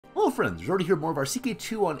Hello friends, you're already here more of our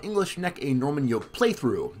CK2 on English Neck a Norman Yoke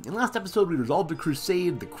playthrough. In last episode we resolved the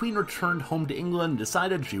crusade, the Queen returned home to England and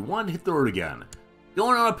decided she wanted to hit the road again.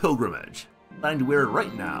 Going on a pilgrimage. Planning to wear it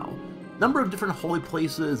right now. Number of different holy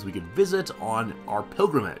places we could visit on our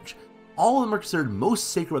pilgrimage. All of them are considered most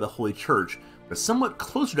sacred by the Holy Church, but a somewhat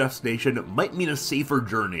closer destination might mean a safer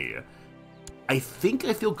journey. I think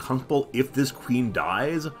I feel comfortable if this queen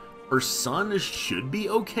dies. Her son should be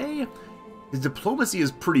okay. His diplomacy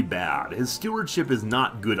is pretty bad. His stewardship is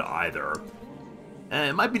not good either.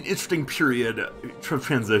 It might be an interesting period of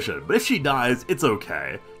transition, but if she dies, it's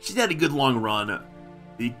okay. She's had a good long run.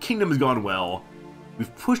 The kingdom has gone well.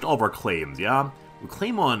 We've pushed all of our claims, yeah? We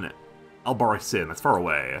claim on Albarracin, that's far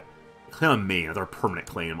away. We claim on Maine, that's our permanent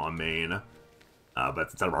claim on Maine. But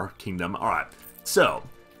it's out of our kingdom. Alright, so,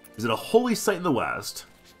 is it a holy site in the west?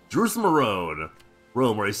 Jerusalem Road,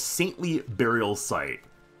 Rome, or a saintly burial site.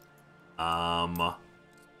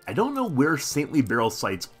 I don't know where saintly burial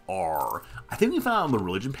sites are. I think we found out on the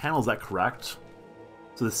religion panel, is that correct?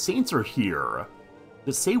 So the saints are here.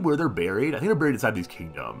 Does it say where they're buried? I think they're buried inside these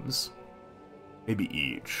kingdoms. Maybe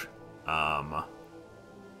each. But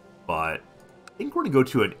I think we're gonna go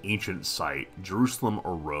to an ancient site, Jerusalem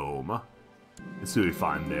or Rome. Let's see what we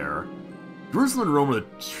find there. Jerusalem and Rome are the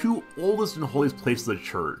two oldest and holiest places of the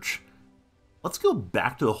church. Let's go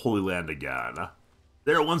back to the Holy Land again.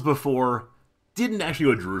 There once before, didn't actually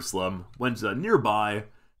go to Jerusalem, went nearby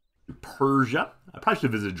to Persia. I probably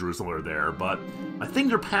should have visited Jerusalem over there, but my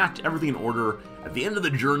things are packed, everything in order. At the end of the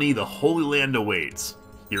journey, the Holy Land awaits.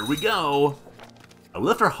 Here we go. We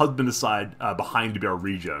left our husband behind to be our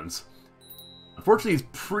regent. Unfortunately, he's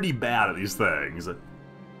pretty bad at these things.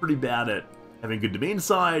 Pretty bad at having good domain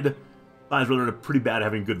side. Besides, we're pretty bad at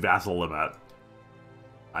having good vassal limit.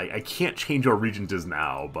 I can't change our regent is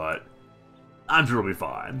now, but I'm sure we'll be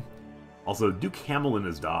fine. Also, Duke Hamelin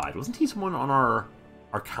has died. Wasn't he someone on our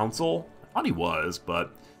council? I thought he was,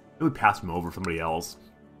 but we passed him over for somebody else.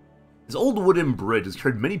 His old wooden bridge has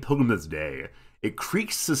carried many pilgrims this day. It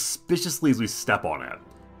creaks suspiciously as we step on it.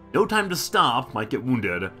 No time to stop, might get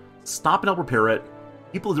wounded. Stop and help repair it.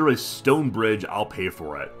 People do a stone bridge, I'll pay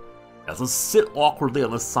for it. Now, let's sit awkwardly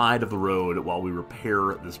on the side of the road while we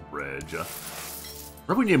repair this bridge.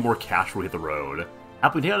 Remember, we need more cash before we hit the road.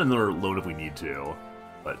 Happily take out another loan if we need to.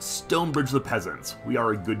 But Stonebridge to the peasants. We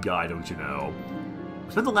are a good guy, don't you know?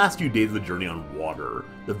 We spent the last few days of the journey on water.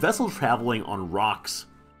 The vessel traveling on rocks,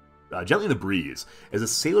 gently in the breeze, as the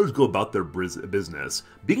sailors go about their business.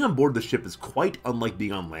 Being on board the ship is quite unlike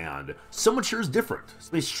being on land. So much here is different. So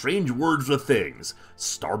many strange words for things.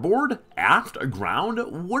 Starboard? Aft?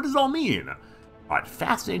 Aground? What does it all mean? Alright,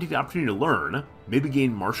 fascinating to the opportunity to learn. Maybe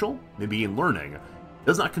gain martial, maybe gain learning.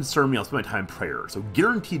 Does not concern me, I'll spend my time in prayer. So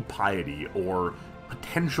guaranteed piety, or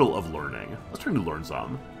potential of learning. Let's try to learn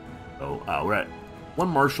some. So we're at 1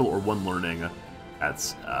 martial or 1 learning.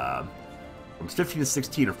 That's from 15 to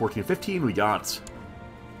 16 or 14 to 15. We got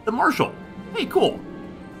the martial. Hey, cool.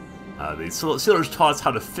 The sailors taught us how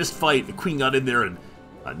to fist fight. The queen got in there and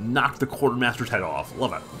knocked the quartermaster's head off.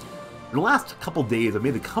 Love it. For the last couple days, I've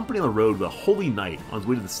made the company on the road with a holy knight on his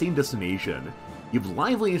way to the same destination. You have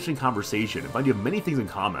lively, interesting conversation and find you have many things in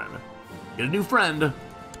common. Get a new friend.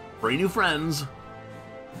 Bring new friends.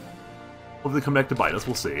 Hopefully they come back to bite us,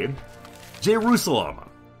 we'll see. Jerusalem.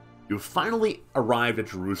 You've finally arrived at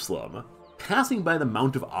Jerusalem. Passing by the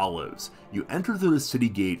Mount of Olives, you enter through the city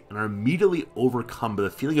gate and are immediately overcome by the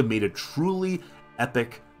feeling of made a truly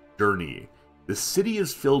epic journey. The city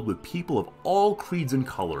is filled with people of all creeds and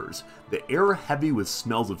colors, the air heavy with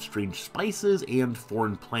smells of strange spices and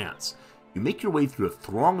foreign plants. You make your way through a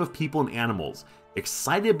throng of people and animals,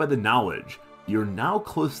 excited by the knowledge you're now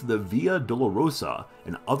close to the Via Dolorosa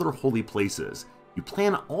and other holy places. You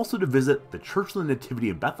plan also to visit the Church of the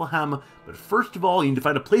Nativity in Bethlehem, but first of all, you need to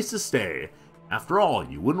find a place to stay. After all,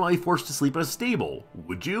 you wouldn't want to be forced to sleep in a stable,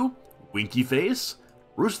 would you? Winky face?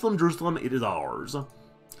 Jerusalem, Jerusalem, it is ours.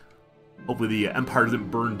 Hopefully the Empire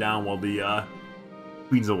doesn't burn down while the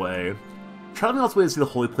Queen's away. Traveling elsewhere to see the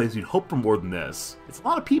holy place, you'd hope for more than this. It's a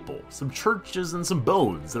lot of people, some churches and some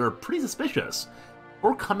bones that are pretty suspicious.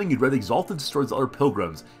 Before coming, you'd read the exalted stories of other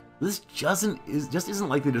pilgrims. This just isn't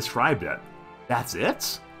like they described it. That's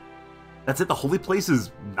it? That's it? The holy place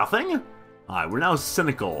is nothing? Alright, we're now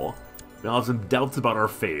cynical. We now have some doubts about our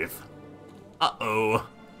faith. Uh-oh.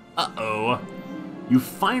 Uh-oh. You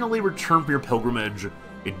finally returned from your pilgrimage.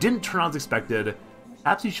 It didn't turn out as expected.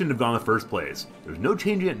 Perhaps you shouldn't have gone in the first place. There's no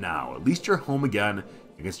changing it now. At least you're home again.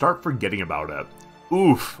 You can start forgetting about it.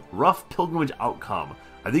 Oof. Rough pilgrimage outcome.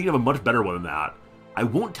 I think you have a much better one than that. I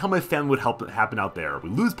won't tell my family what happen out there. We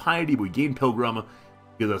lose piety, but we gain pilgrim.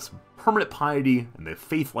 gives us permanent piety, and the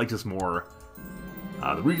faith likes us more.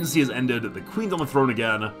 The regency has ended, the queen's on the throne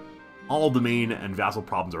again, all domain and vassal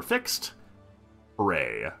problems are fixed.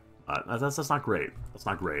 Hooray. That's not great. That's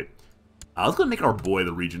not great. Let's go and make our boy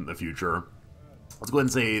the regent in the future. Let's go ahead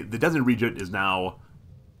and say the designated regent is now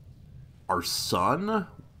our son.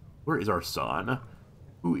 Where is our son?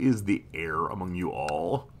 Who is the heir among you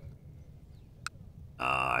all?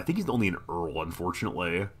 I think he's only an earl,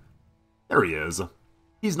 unfortunately. There he is.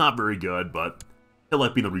 He's not very good, but he'll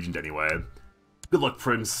like being the regent anyway. Good luck,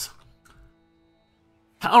 Prince.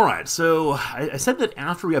 Alright, so I said that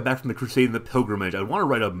after we got back from the Crusade and the Pilgrimage, I'd want to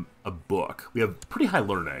write a book. We have pretty high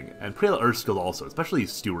learning, and pretty high art skills also, especially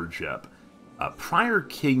stewardship. Prior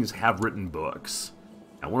kings have written books,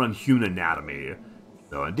 and one on human anatomy.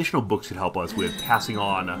 So additional books could help us with passing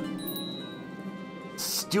on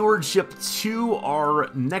stewardship to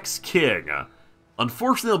our next king.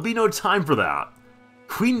 Unfortunately, there'll be no time for that.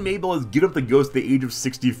 Queen Mabel has given up the ghost at the age of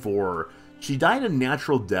 64. She died a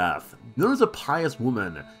natural death. Known as a pious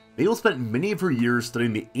woman, Mabel spent many of her years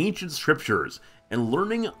studying the ancient scriptures and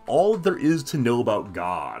learning all there is to know about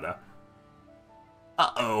God.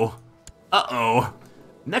 Uh-oh. Uh-oh.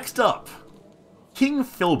 Next up, King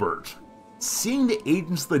Filbert. Seeing the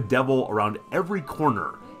agents of the devil around every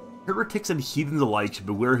corner, heretics and heathens alike should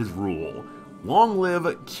beware his rule. Long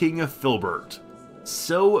live King Filbert.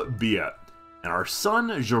 So be it. And our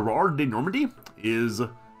son, Gerard de Normandy, is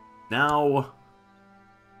now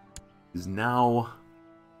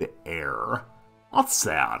the heir. That's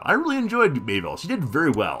sad. I really enjoyed Mabel. She did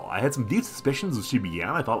very well. I had some deep suspicions as she began.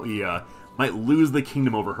 I thought we might lose the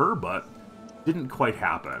kingdom over her, but didn't quite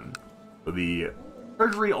happen. So the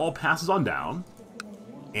treasury all passes on down,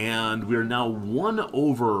 and we are now 1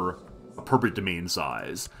 over appropriate domain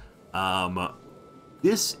size.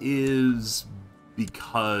 This is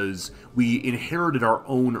because we inherited our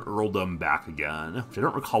own earldom back again, which I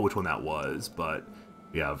don't recall which one that was, but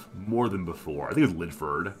we have more than before. I think it was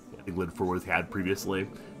Lidford. I think Lidford was had previously.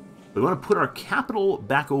 We want to put our capital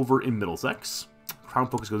back over in Middlesex. Crown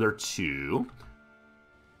focus goes there too.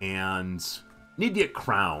 And need to get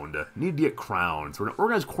crowned. Need to get crowned. So we're going to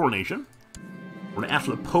organize coronation. We're going to ask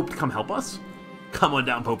for the Pope to come help us. Come on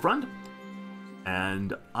down, Pope friend.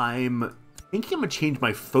 And I'm thinking I'm going to change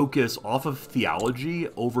my focus off of theology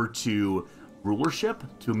over to rulership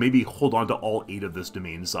to maybe hold on to all 8 of this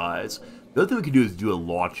domain size. The other thing we could do is do a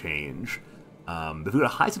law change. If we go to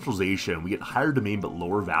high centralization, we get higher domain but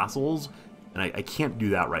lower vassals, and I can't do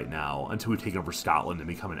that right now until we take over Scotland and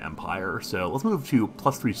become an empire. So let's move to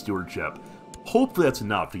 +3 stewardship. Hopefully that's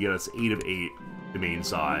enough to get us 8 of 8 domain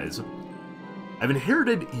size. I've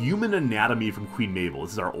inherited Human Anatomy from Queen Mabel.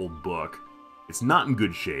 This is our old book. It's not in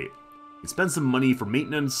good shape. You spend some money for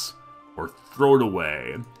maintenance or throw it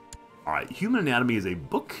away. Alright, Human Anatomy is a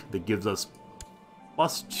book that gives us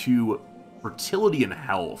 +2 fertility and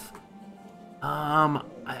health.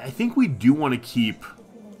 I think we do want to keep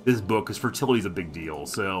this book because fertility is a big deal,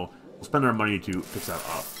 so we'll spend our money to fix that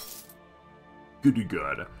up.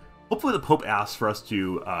 Good. Hopefully the Pope asks for us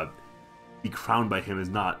to be crowned by him is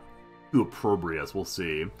not too opprobrious. We'll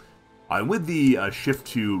see. And with the shift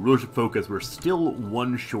to rulership focus, we're still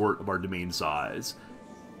 1 short of our domain size.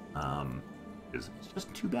 It's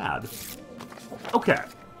just too bad. Okay.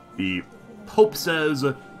 The Pope says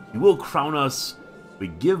he will crown us. We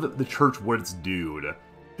give the church what it's due.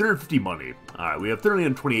 350 money. Alright, we have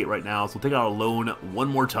 328 right now, so we'll take out a loan 1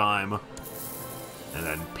 more time. And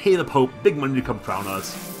then pay the Pope big money to come crown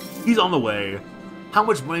us. He's on the way. How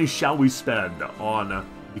much money shall we spend on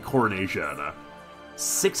the coronation?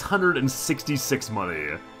 666 money.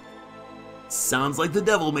 Sounds like the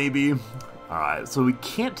devil, maybe. Alright, so we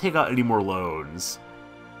can't take out any more loans.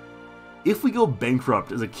 If we go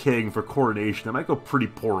bankrupt as a king for coronation, that might go pretty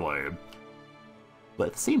poorly. But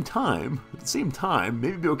at the same time, maybe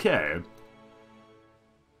it'd be okay.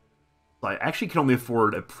 I actually can only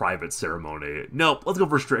afford a private ceremony. Nope, let's go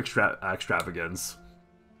for extravagance.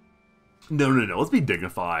 No, let's be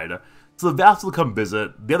dignified. So the vassals will come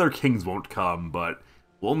visit, the other kings won't come, but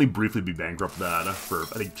we'll only briefly be bankrupt then for,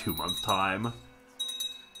 I think, 2 months' time.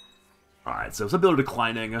 Alright, so some people are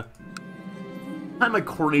declining. Time my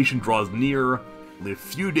coronation draws near. Only a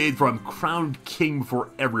few days before I'm crowned king before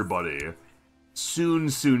everybody. Soon.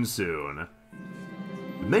 With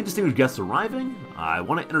many distinguished guests arriving, I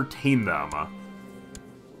want to entertain them.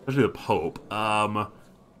 Especially the Pope. So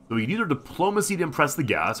we can either diplomacy to impress the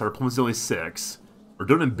guests, our diplomacy is only 6, or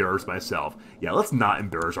don't embarrass myself. Yeah, let's not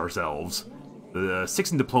embarrass ourselves. The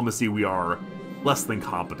 6 in diplomacy, we are less than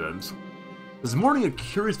competent. This morning, a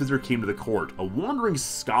curious visitor came to the court, a wandering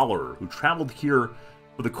scholar who traveled here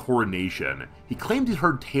for the coronation. He claims he's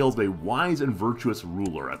heard tales of a wise and virtuous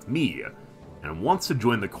ruler, that's me, and wants to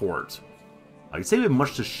join the court. He said we have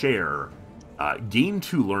much to share. Gain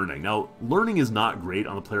 2 learning. Now, learning is not great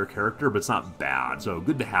on the player character, but it's not bad, so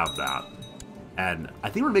good to have that. And I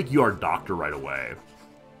think we're going to make you our doctor right away.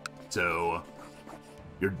 So,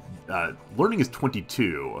 your learning is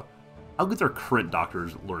 22. How good's our current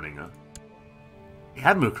doctor's learning? We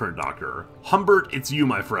had him a current doctor. Humbert, it's you,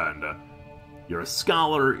 my friend. You're a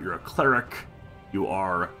scholar, you're a cleric, you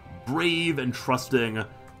are brave and trusting.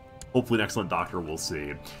 Hopefully an excellent doctor, we'll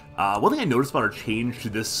see. One thing I noticed about our change to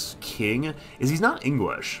this king is he's not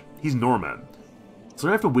English, he's Norman. So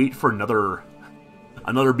we're gonna have to wait for another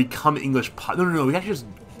become English no, we actually just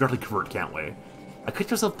directly convert, can't we? I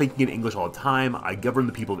catch myself thinking in English all the time. I govern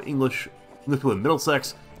the people of English people in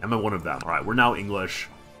Middlesex, am I one of them? Alright, we're now English.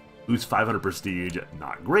 Lose 500 prestige,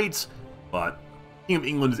 not great, but King of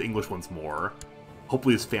England is English once more.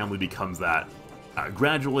 Hopefully his family becomes that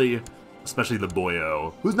gradually, especially the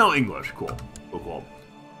boyo, who's now English. Cool. Cool.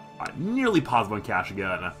 Alright, nearly positive on cash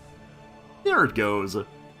again. There it goes. Need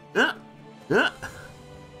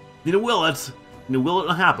to will it. Need to will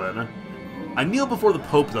it happen. I kneel before the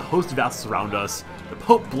Pope as a host of vassals surround us. The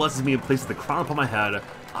Pope blesses me and places the crown upon my head.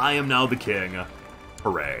 I am now the king.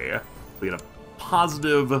 Hooray. We get a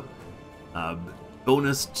positive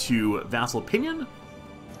bonus to vassal opinion.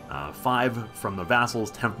 5 from the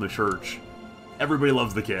vassals, 10 from the church. Everybody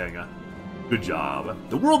loves the king. Good job.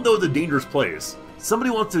 The world, though, is a dangerous place.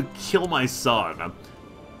 Somebody wants to kill my son. Do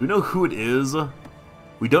we know who it is?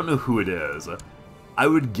 We don't know who it is. I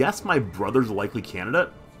would guess my brother's a likely candidate.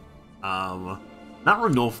 Not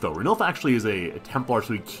Ranulf, though. Ranulf actually is a Templar,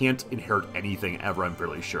 so he can't inherit anything ever, I'm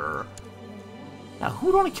fairly sure. Yeah, who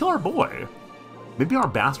would want to kill our boy? Maybe our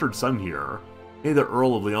bastard son here. Maybe the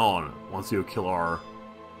Earl of Leon wants to kill our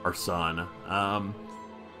son.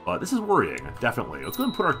 But this is worrying, definitely. Let's go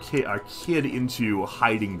and put our kid into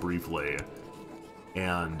hiding briefly.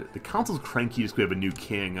 And the council's cranky just because we have a new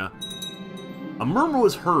king. A murmur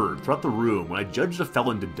was heard throughout the room when I judged a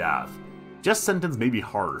felon to death. Just sentence may be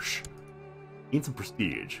harsh. Need some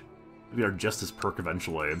prestige. Maybe our justice perk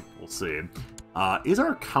eventually. We'll see. Is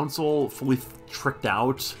our council fully tricked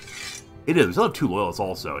out? It is. We still have 2 loyalists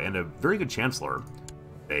also, and a very good chancellor.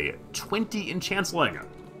 A 20 in chancelling.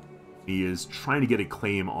 He is trying to get a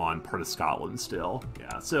claim on part of Scotland still.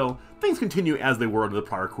 Yeah, so things continue as they were under the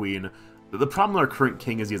prior queen. The problem with our current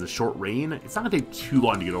king is he has a short reign. It's not going to take too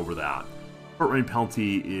long to get over that. Short reign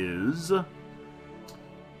penalty is...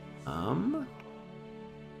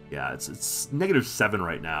 yeah, it's -7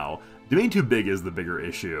 right now. Domain too big is the bigger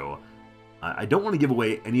issue. I don't want to give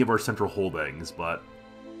away any of our central holdings, but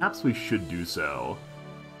perhaps we should do so.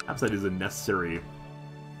 Perhaps that is a necessary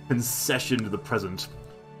concession to the present.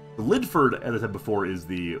 Lidford, as I said before, is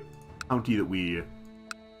the county that we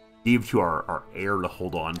gave to our heir to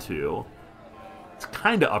hold on to. It's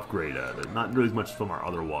kind of upgraded, not really as much from our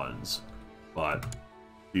other ones, but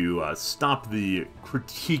to stop the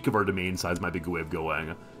critique of our domain size might be a good way of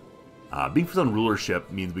going. Being focused on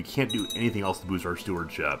rulership means we can't do anything else to boost our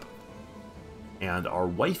stewardship. And our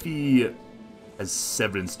wifey has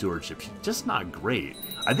 7 in stewardship. She's just not great.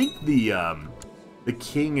 I think the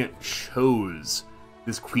king chose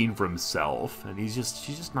this queen for himself, and she's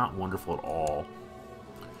just not wonderful at all.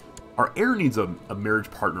 Our heir needs a marriage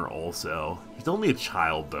partner also. He's only a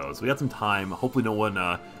child though, so we got some time. Hopefully no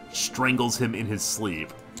one strangles him in his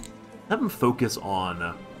sleep. Have him focus on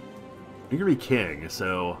you're gonna be king,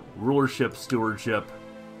 so rulership, stewardship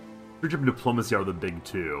and diplomacy are the big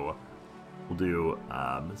 2. We'll do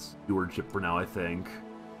stewardship for now, I think.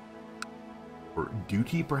 Or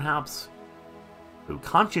duty, perhaps? So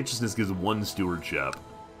conscientiousness gives 1 stewardship.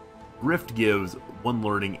 Grift gives 1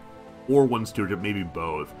 learning or 1 stewardship, maybe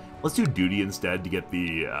both. Let's do duty instead to get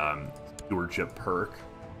the stewardship perk.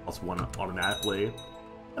 +1 automatically.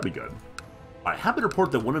 That'd be good. I happy to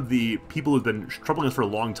report that one of the people who's been troubling us for a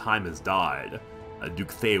long time has died. Duke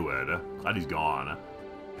Thaywood. Glad he's gone.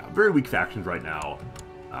 Yeah, very weak factions right now.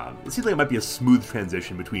 It seems like it might be a smooth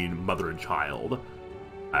transition between mother and child.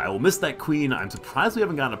 I will miss that queen. I'm surprised we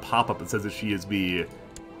haven't gotten a pop-up that says that she is be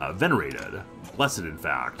venerated. Blessed, in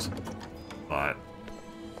fact. But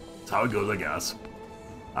that's how it goes, I guess.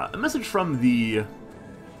 A message from the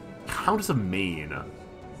Countess of Maine.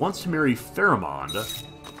 Wants to marry Pharamond.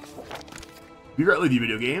 Be right with you,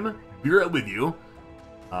 video game. Be right with you.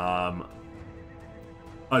 So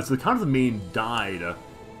the Countess of Maine died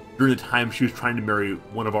during the time she was trying to marry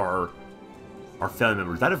one of our family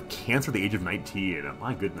members. Died of cancer at the age of 19.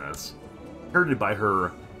 My goodness. Inherited by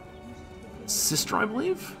her sister, I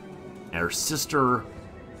believe? And her sister,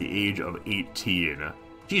 at the age of 18.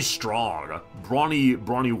 She's strong.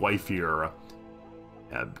 Brawny wife here.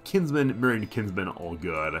 Kinsman, married kinsman, all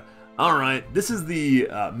good. Alright, this is the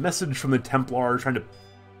message from the Templar trying to...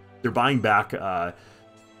 They're buying back one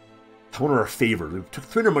of our favors. We took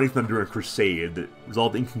 300 money from them during a crusade that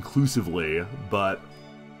resolved inconclusively, but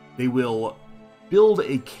they will build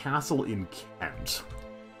a castle in Kent.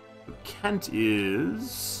 Kent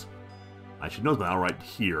is... I should know that right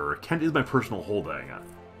here. Kent is my personal holding.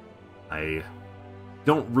 I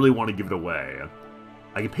don't really want to give it away.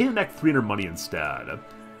 I can pay them back 300 money instead.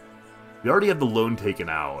 We already have the loan taken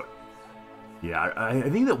out. Yeah, I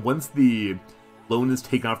think that once the loan is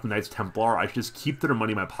taken off the Knights Templar, I should just keep their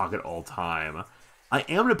money in my pocket all time. I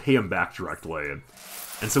am going to pay them back directly.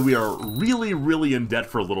 And so we are really, really in debt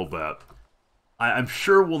for a little bit. I'm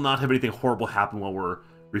sure we'll not have anything horrible happen while we're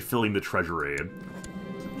refilling the treasury.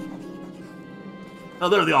 Oh,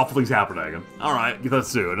 there are the awful things happening. Alright, get that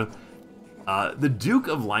soon. The Duke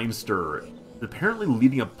of Leinster is apparently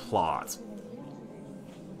leading a plot.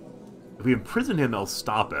 If we imprison him, they'll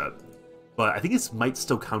stop it. But I think this might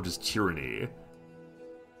still count as tyranny.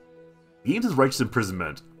 He gains his righteous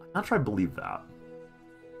imprisonment. I'm not sure I believe that.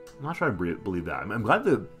 I'm not sure I believe that. I'm glad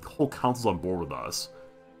the whole council's on board with us.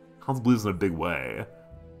 Council believes in a big way.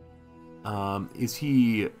 Is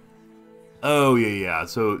he... Oh, yeah.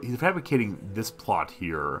 So he's fabricating this plot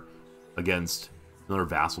here against another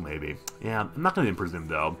vassal, maybe. Yeah, I'm not going to imprison him,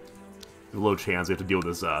 though. There's a low chance we have to deal with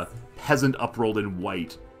this peasant uprolled in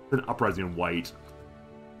white. An uprising in white.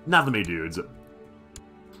 Not the many dudes.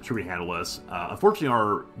 Should we handle this? Unfortunately,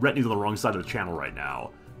 our retinue's on the wrong side of the channel right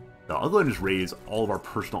now. So I'll go ahead and just raise all of our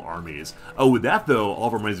personal armies. Oh, with that, though, all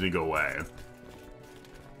of our money's going to go away.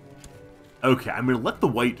 Okay, I'm going to let the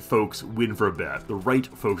white folks win for a bit. The right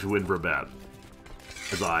folks win for a bit.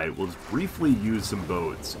 As I will just briefly use some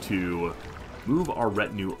boats to move our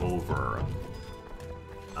retinue over.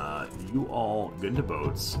 You all get into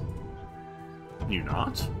boats. Can you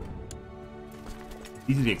not?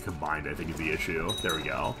 These need to get combined, I think, is the issue. There we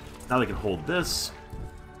go. Now they can hold this.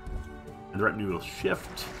 And the retinue will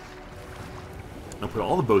shift. I'll put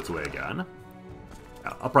all the boats away again.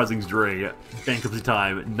 Uprisings during bankruptcy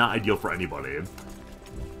time, not ideal for anybody.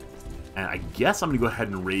 And I guess I'm going to go ahead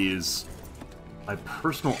and raise my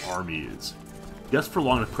personal armies just for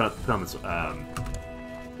long enough to put on this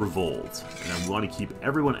revolt. And then we want to keep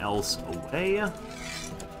everyone else away.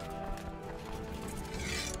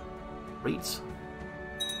 Great.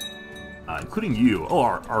 Including you. Oh,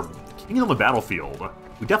 our king is on the battlefield.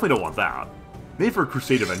 We definitely don't want that. Maybe for a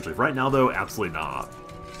crusade eventually. For right now, though, absolutely not.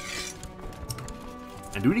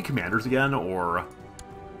 And do we need commanders again, or...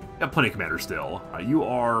 Got plenty of commanders still. You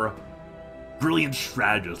are... Brilliant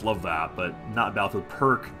strategist, love that, but not battlefield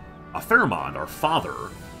perk. Pharamond, our father...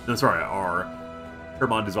 No, sorry,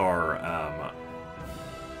 Pharamond is our,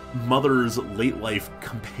 mother's late-life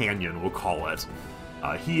companion, we'll call it.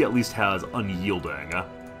 He at least has unyielding.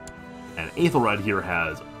 And Aethelred here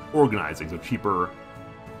has organizing, so cheaper...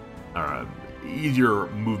 easier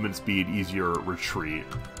movement speed, easier retreat.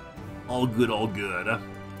 All good, all good.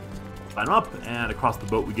 Line up, and across the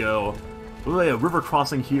boat we go. We'll a river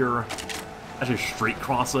crossing here. Actually, a straight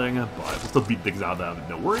crossing, but we'll still beat things out of them,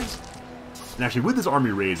 no worries. And actually, with this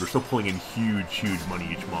army raise, we're still pulling in huge money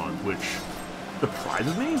each month, which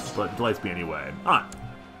surprises me, but delights me anyway. Alright,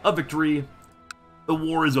 a victory. The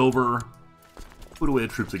war is over. Put away the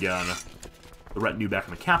troops again. The retinue back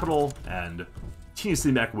in the capital, and continue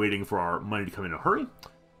sitting back waiting for our money to come in a hurry.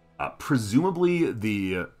 Presumably,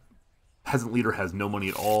 the peasant leader has no money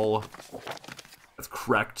at all. That's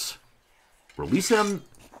correct. Release him.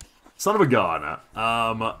 Son of a gun.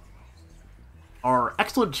 Our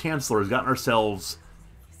excellent chancellor has gotten ourselves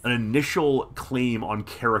an initial claim on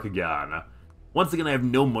Carrick again. Once again, I have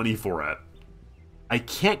no money for it. I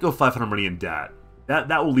can't go 500 money in debt.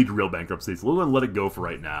 That will lead to real bankruptcy, so we're going to let it go for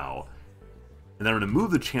right now. And then I'm going to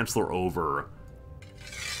move the chancellor over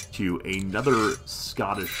to another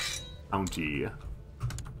Scottish county.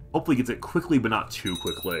 Hopefully gets it quickly, but not too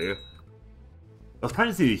quickly. I was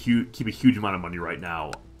trying to keep a huge amount of money right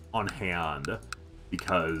now on hand,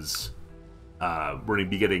 because we're going to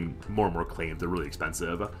be getting more and more claims. They're really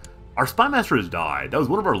expensive. Our spymaster has died. That was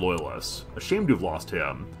one of our loyalists. Ashamed to have lost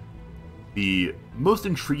him. The most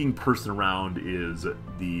intriguing person around is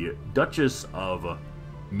the Duchess of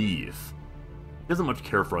Meath. Doesn't much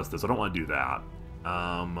care for us, though, so I don't want to do that.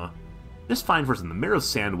 Just fine person. The Mayor of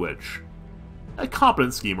Sandwich. A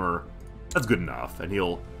competent schemer. That's good enough, and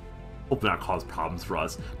he'll hopefully not cause problems for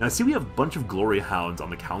us. Now, I see we have a bunch of Glory Hounds on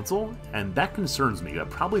the council, and that concerns me. That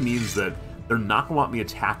probably means that they're not going to want me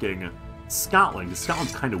attacking Scotland, because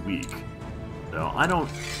Scotland's kind of weak. So, I don't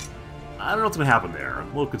I don't know what's going to happen there. I'm a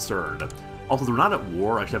little concerned. Also, they're not at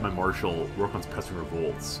war. I should have my marshal work on suppressing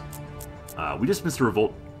revolts. We just missed a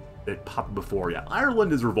revolt that popped before. Yeah,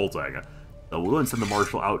 Ireland is revolting. So we'll go and send the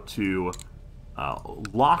marshal out to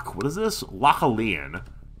what is this? Lochaleen.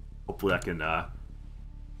 Hopefully that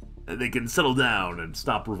can, they can settle down and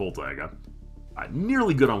stop revolting.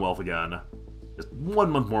 Nearly good on wealth again. Just 1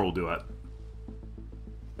 month more will do it.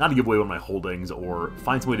 Not to give away one of my holdings or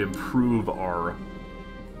find some way to improve our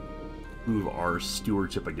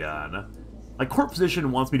stewardship again. My court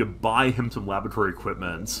position wants me to buy him some laboratory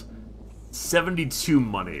equipment. 72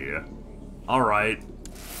 money. Alright.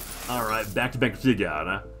 Alright, back to bankruptcy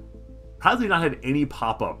again. Probably not had any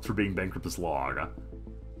pop-ups for being bankrupt this long.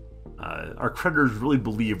 Our creditors really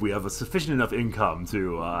believe we have a sufficient enough income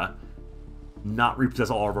to not repossess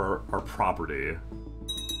all of our property.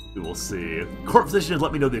 We will see. Court physicians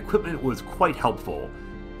let me know the equipment was quite helpful.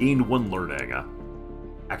 Gained 1 learning.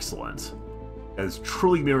 Excellent. As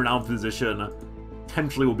truly be a renowned physician,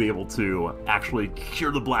 potentially will be able to actually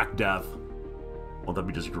cure the Black Death. Well, that'd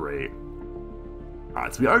be just great.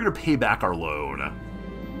 Alright, so we are going to pay back our loan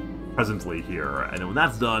presently here. And then when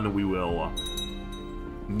that's done, we will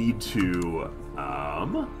need to...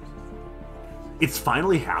 It's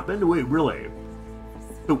finally happened? Wait, really?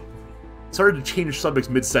 So, started to change subjects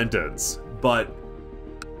mid-sentence, but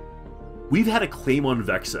we've had a claim on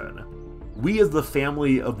Vexen. We, as the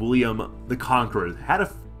family of William the Conqueror, had a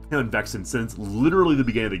claim on Vexen since literally the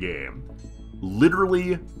beginning of the game.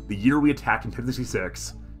 Literally, the year we attacked in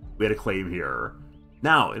 1066, we had a claim here.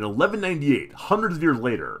 Now, in 1198, hundreds of years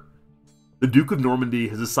later, the Duke of Normandy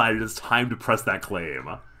has decided it's time to press that claim.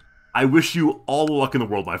 I wish you all the luck in the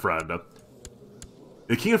world, my friend.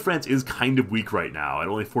 The King of France is kind of weak right now, at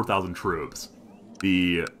only 4,000 troops.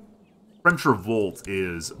 The French revolt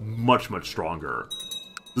is much, much stronger.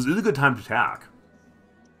 This is a good time to attack.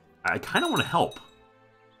 I kind of want to help.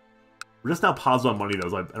 We're just now paused on money, though,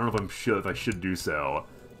 so I don't know if I should do so.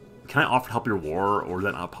 Can I offer to help your war, or is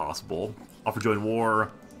that not possible? Offer to join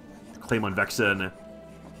war. Claim on Vexen.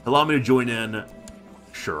 Allow me to join in.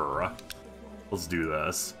 Sure. Let's do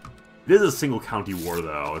this. It is a single county war,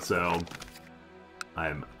 though, so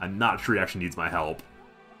I'm not sure he actually needs my help.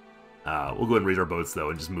 We'll go ahead and raise our boats, though,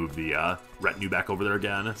 and just move the retinue back over there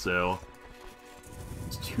again. So,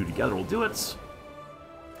 these 2 together will do it.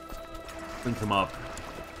 Link them up.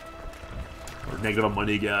 We're negative on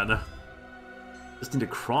money again. Just need to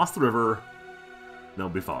cross the river, and they'll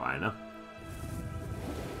be fine.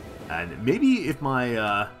 And maybe if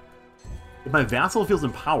my vassal feels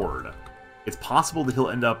empowered, it's possible that he'll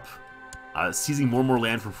end up seizing more and more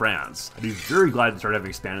land from France. I'd be very glad to start having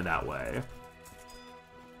expanded that way.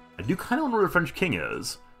 I do kind of wonder where the French king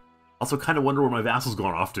is. Also kind of wonder where my vassal's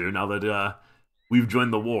gone off to now that we've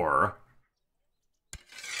joined the war.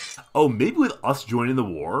 Oh, maybe with us joining the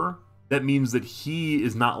war, that means that he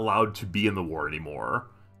is not allowed to be in the war anymore.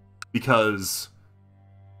 Because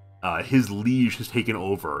his liege has taken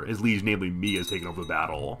over. His liege, namely me, has taken over the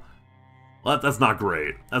battle. Well, that's not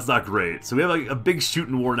great. That's not great. So we have like a big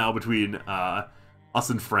shooting war now between us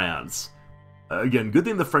and France. Again, good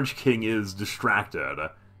thing the French king is distracted.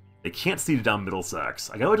 They can't siege down Middlesex.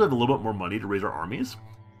 I gotta have a little bit more money to raise our armies.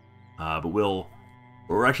 But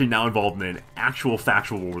we're actually now involved in an actual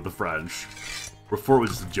factual war with the French. Before it was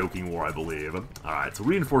just a joking war, I believe. Alright, so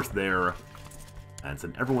reinforce there. And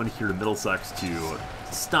send everyone here to Middlesex to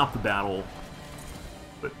stop the battle.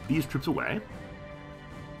 Put these troops away.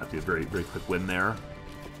 Have to be a very, very quick win there.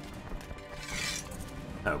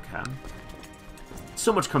 Okay.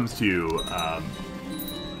 So much comes to,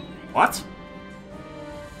 what?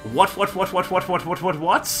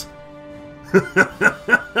 What?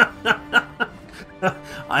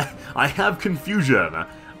 I have confusion.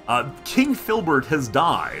 King Filbert has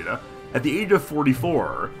died at the age of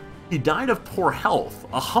 44. He died of poor health,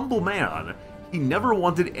 a humble man. He never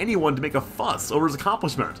wanted anyone to make a fuss over his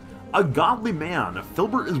accomplishment. A godly man,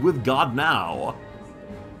 Filbert is with God now.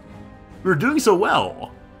 We were doing so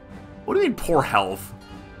well. What do you mean, poor health?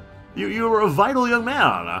 You were a vital young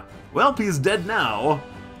man. Well, he's dead now.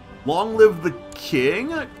 Long live the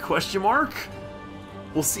king? Question mark?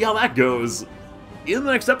 We'll see how that goes in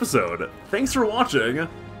the next episode. Thanks for watching.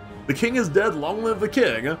 The king is dead, long live the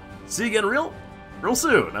king. See you again real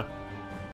soon.